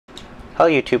Hello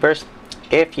YouTubers.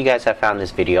 If you guys have found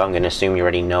this video, I'm going to assume you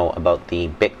already know about the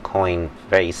Bitcoin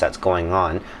race that's going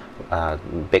on.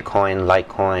 Bitcoin,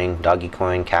 Litecoin,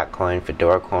 Dogecoin, Catcoin,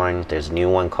 Fedoracoin. There's a new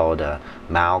one called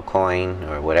Malcoin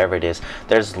or whatever it is.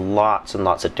 There's lots and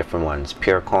lots of different ones.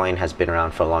 Purecoin has been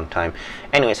around for a long time.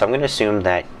 Anyway, so I'm going to assume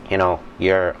that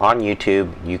you're on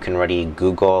YouTube. You can already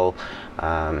Google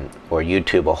or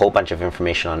YouTube a whole bunch of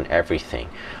information on everything.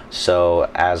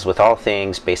 So as with all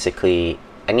things, basically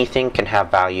anything can have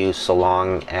value so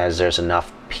long as there's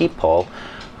enough people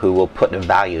who will put a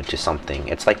value to something.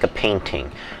 It's like a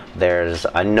painting. There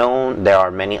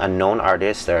are many unknown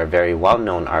artists, there are very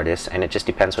well-known artists, and it just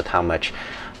depends with how much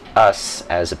us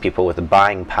as the people with the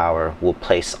buying power will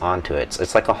place onto it.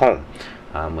 It's like a home.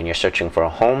 When you're searching for a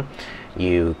home,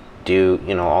 you do,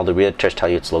 all the realtors tell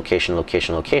you it's location,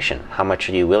 location, location. How much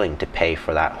are you willing to pay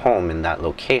for that home in that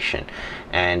location?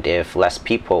 And if less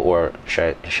people, or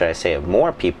should I say if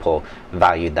more people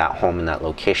valued that home in that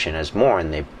location as more,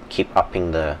 and they keep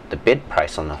upping the bid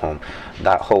price on the home,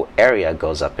 that whole area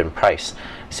goes up in price.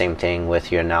 Same thing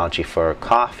with your analogy for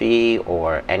coffee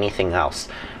or anything else.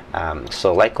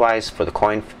 So likewise for the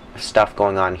coin stuff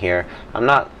going on here, I'm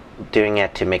not doing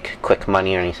it to make quick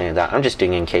money or anything like that. I'm just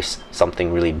doing it in case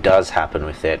something really does happen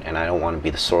with it, and I don't want to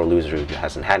be the sore loser who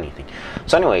hasn't had anything.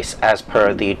 So anyways, as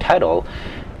per the title,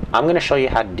 I'm going to show you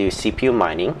how to do CPU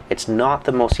mining. It's not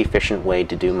the most efficient way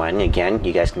to do mining. Again,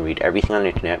 you guys can read everything on the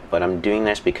internet, but I'm doing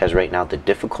this because right now the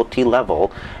difficulty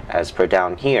level, as per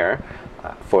down here,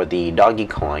 for the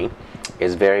Dogecoin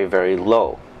is very, very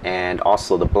low. And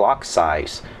also the block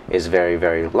size is very,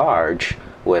 very large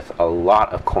with a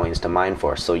lot of coins to mine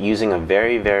for. So using a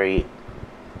very, very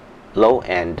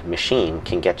low-end machine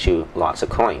can get you lots of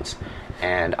coins.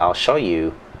 And I'll show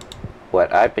you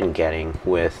what I've been getting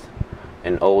with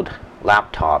an old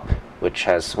laptop which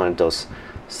has one of those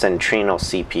Centrino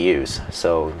CPUs.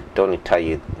 So don't tell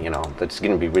you, that's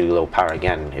going to be really low power.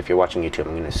 Again, if you're watching YouTube,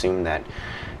 I'm going to assume that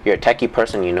you're a techie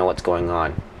person, you know what's going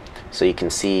on. So you can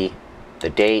see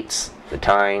the dates, the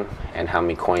time, and how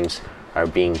many coins are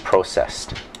being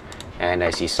processed. And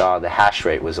as you saw, the hash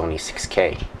rate was only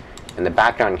 6K. In the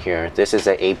background here, this is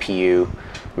an APU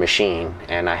machine,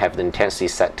 and I have the intensity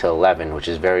set to 11, which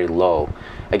is very low.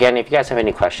 Again, if you guys have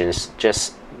any questions,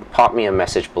 just pop me a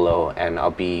message below and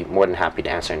I'll be more than happy to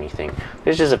answer anything.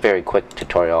 This is a very quick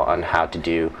tutorial on how to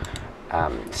do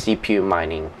CPU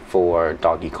mining for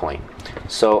Dogecoin.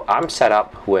 So I'm set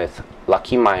up with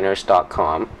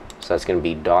luckyminers.com. So that's going to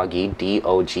be doggy,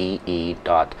 D-O-G-E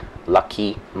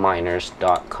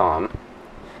 .luckyminers.com,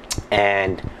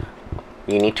 and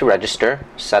you need to register,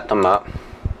 set them up,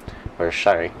 or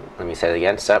sorry, let me say it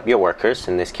again, set up your workers.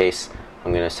 In this case,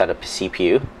 I'm going to set up a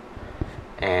CPU,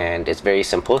 and it's very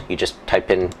simple. You just type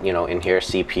in, in here,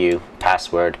 CPU,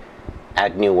 password,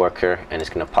 add new worker, and it's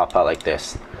going to pop out like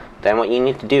this. Then what you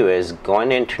need to do is go on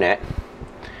the internet,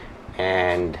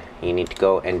 and you need to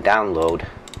go and download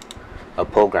a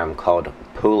program called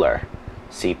Pooler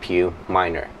CPU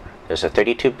Miner. There's a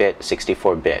 32-bit,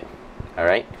 64-bit,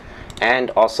 alright? And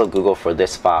also Google for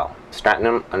this file,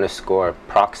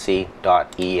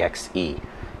 stratum_proxy.exe,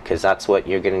 because that's what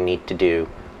you're going to need to do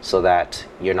so that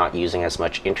you're not using as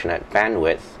much internet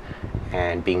bandwidth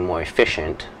and being more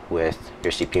efficient with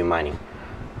your CPU mining.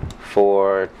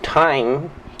 For time,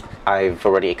 I've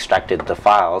already extracted the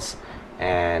files,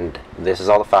 and this is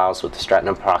all the files with the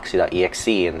stratum_proxy.exe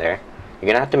in there. You're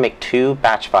going to have to make two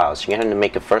batch files. You're going to have to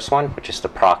make the first one, which is the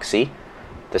proxy,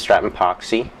 the Stratum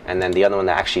proxy, and then the other one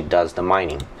that actually does the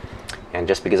mining. And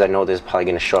just because I know this is probably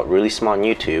going to show up really small on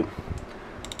YouTube,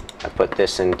 I put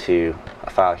this into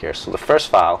a file here. So the first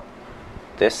file,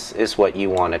 this is what you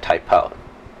want to type out.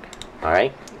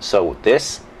 Alright, so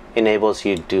this enables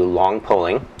you to do long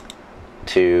polling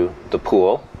to the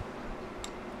pool.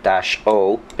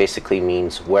 -O basically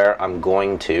means where I'm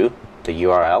going to, the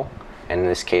URL. And in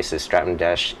this case is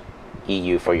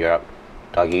stratum-EU for Europe,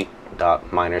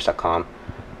 doggy.miners.com,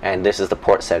 and this is the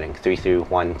port setting,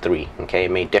 3313. Okay,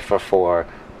 it may differ for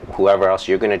whoever else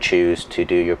you're going to choose to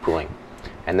do your pooling.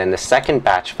 And then the second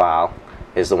batch file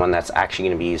is the one that's actually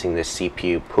going to be using this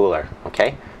CPU pooler.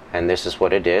 Okay, and this is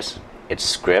what it is. It's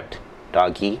script,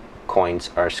 doggy coins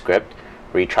are script,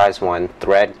 retries 1,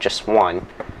 thread just 1,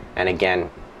 and again,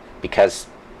 because,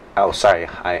 oh sorry,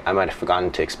 I might have forgotten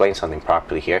to explain something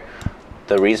properly here.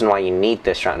 The reason why you need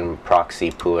this Stratum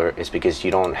proxy pooler is because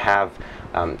you don't have,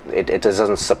 it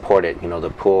doesn't support it. The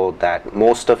pool that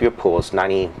most of your pools,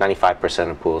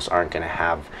 95% of pools aren't going to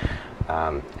have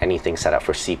anything set up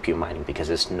for CPU mining because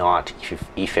it's not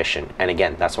efficient. And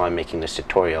again, that's why I'm making this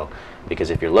tutorial, because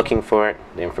if you're looking for it,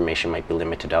 the information might be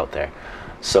limited out there.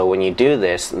 So when you do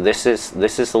this, this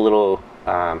is a little,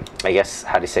 I guess,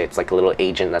 how do you say, it's like a little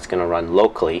agent that's going to run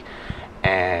locally,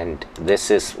 and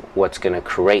this is what's going to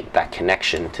create that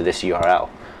connection to this URL.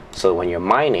 So when you're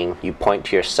mining, you point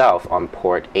to yourself on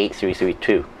port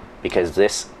 8332, because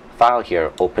this file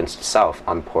here opens itself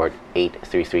on port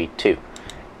 8332.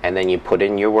 And then you put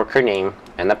in your worker name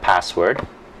and the password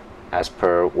as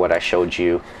per what I showed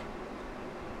you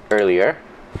earlier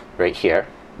right here.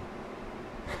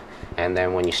 And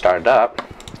then when you start it up,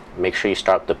 make sure you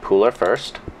start the pooler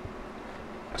first.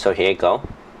 So here you go.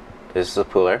 This is the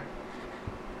pooler.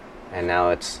 And now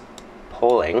it's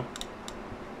pulling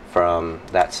from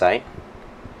that site.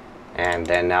 And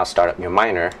then now start up your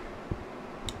miner.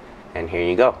 And here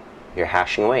you go. You're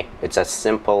hashing away. It's as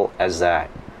simple as that.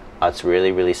 It's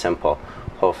really, really simple.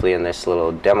 Hopefully in this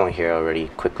little demo here, I'll already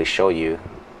quickly show you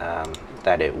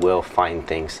that it will find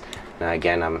things. Now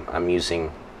again, I'm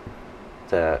using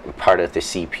the part of the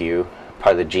CPU,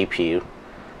 part of the GPU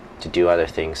to do other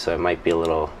things, so it might be a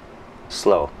little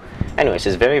slow. Anyways,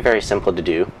 it's very, very simple to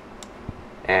do.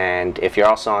 And if you're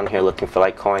also on here looking for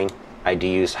Litecoin, I do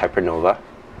use Hypernova.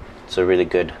 It's a really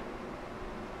good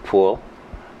pool,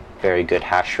 very good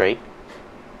hash rate.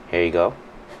 Here you go.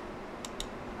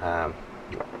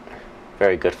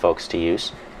 Very good folks to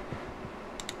use.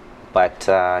 But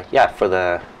yeah, for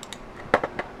the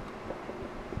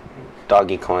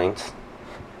Dogecoins,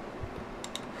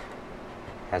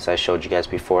 as I showed you guys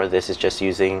before, this is just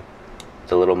using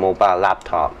the little mobile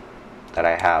laptop that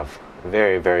I have.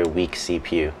 Very, very weak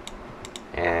CPU,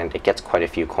 and it gets quite a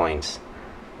few coins.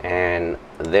 And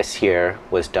this here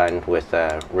was done with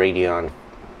a Radeon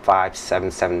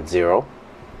 5770.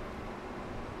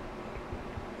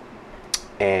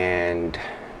 And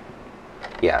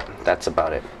yeah, that's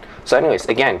about it. So anyways,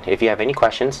 again, if you have any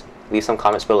questions, leave some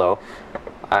comments below.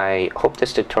 I hope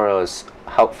this tutorial is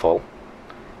helpful.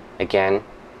 Again,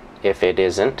 if it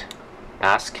isn't,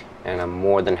 ask, and I'm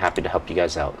more than happy to help you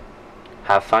guys out.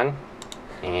 Have fun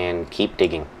and keep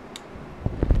digging.